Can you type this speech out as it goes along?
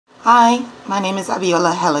Hi, my name is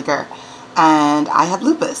Abiola Heyliger, and I have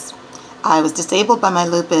lupus. I was disabled by my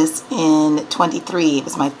lupus in 23. It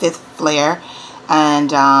was my fifth flare,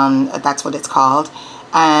 and that's what it's called.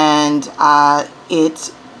 And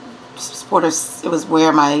it was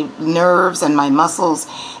where my nerves and my muscles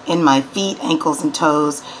in my feet, ankles, and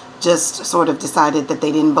toes just sort of decided that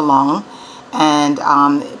they didn't belong, and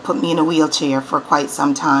it put me in a wheelchair for quite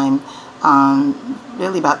some time,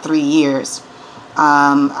 really about 3 years.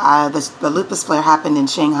 The lupus flare happened in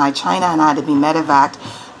Shanghai, China, and I had to be medevaced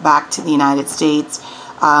back to the United States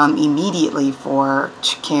immediately for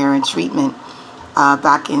care and treatment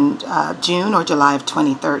back in June or July of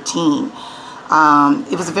 2013.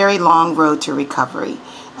 It was a very long road to recovery,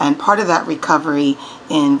 and part of that recovery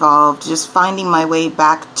involved just finding my way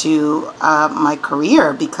back to my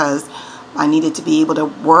career, because I needed to be able to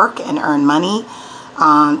work and earn money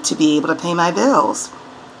to be able to pay my bills.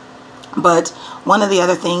 But one of the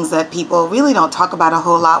other things that people really don't talk about a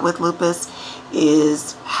whole lot with lupus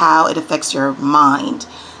is how it affects your mind.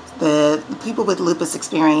 The people with lupus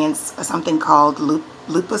experience something called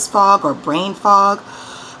lupus fog or brain fog,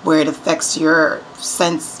 where it affects your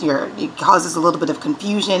sense, it causes a little bit of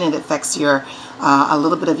confusion, it affects a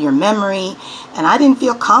little bit of your memory. And I didn't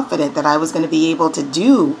feel confident that I was going to be able to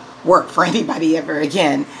do work for anybody ever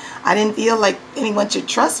again. I didn't feel like anyone should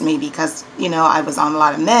trust me because, I was on a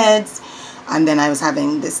lot of meds, and then I was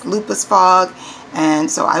having this lupus fog,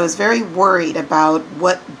 and so I was very worried about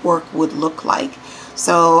what work would look like.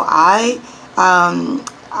 So I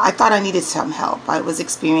thought I needed some help. I was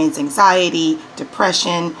experiencing anxiety,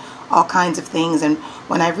 depression, all kinds of things, and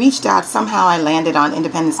when I reached out, somehow I landed on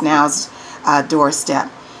Independence Now's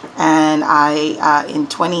doorstep, and in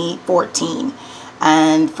 2014.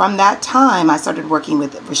 And from that time, I started working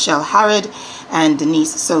with Rochelle Harrod and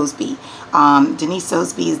Denise Sosby. Denise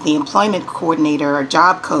Sosby is the employment coordinator or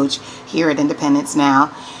job coach here at Independence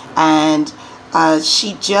Now. And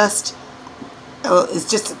she just is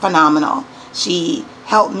just phenomenal. She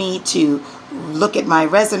helped me to look at my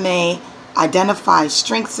resume, identify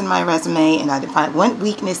strengths in my resume, and identify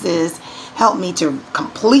weaknesses, helped me to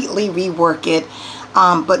completely rework it.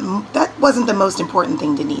 But that wasn't the most important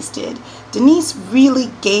thing Denise did. Denise really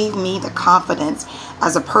gave me the confidence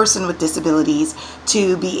as a person with disabilities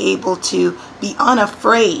to be able to be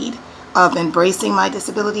unafraid of embracing my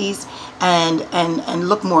disabilities and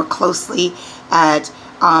look more closely at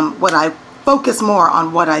what I focus more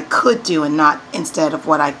on what I could do and not instead of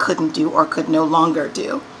what I couldn't do or could no longer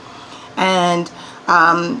do. And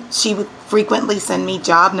she would frequently send me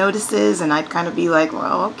job notices, and I'd kind of be like,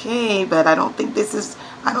 well, okay, but I don't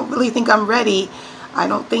really think I'm ready. I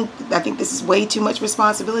think this is way too much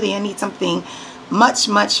responsibility. I need something much,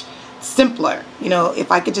 much simpler. If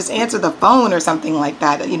I could just answer the phone or something like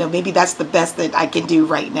that, maybe that's the best that I can do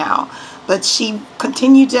right now. But she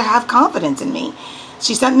continued to have confidence in me.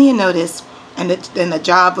 She sent me a notice, and the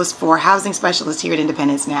job was for housing specialist here at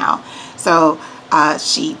Independence Now. So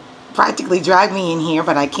she practically dragged me in here,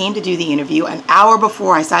 but I came to do the interview. An hour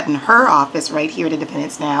before, I sat in her office right here at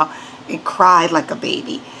Independence Now and cried like a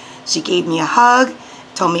baby. She gave me a hug,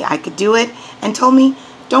 told me I could do it, and told me,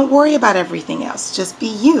 don't worry about everything else, just be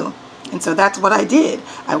you. And so that's what I did.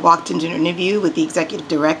 I walked into an interview with the executive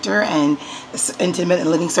director and intimate and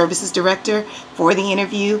living services director for the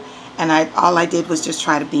interview, and all I did was just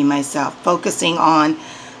try to be myself, focusing on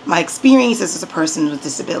my experiences as a person with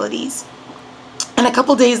disabilities. And a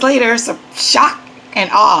couple days later, so shock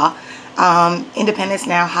and awe, Independence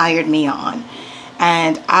Now hired me on.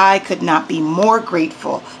 And I could not be more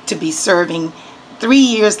grateful to be serving 3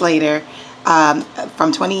 years later,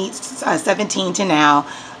 from 2017 to now,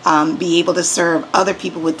 be able to serve other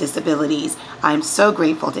people with disabilities. I'm so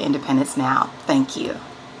grateful to Independence Now. Thank you.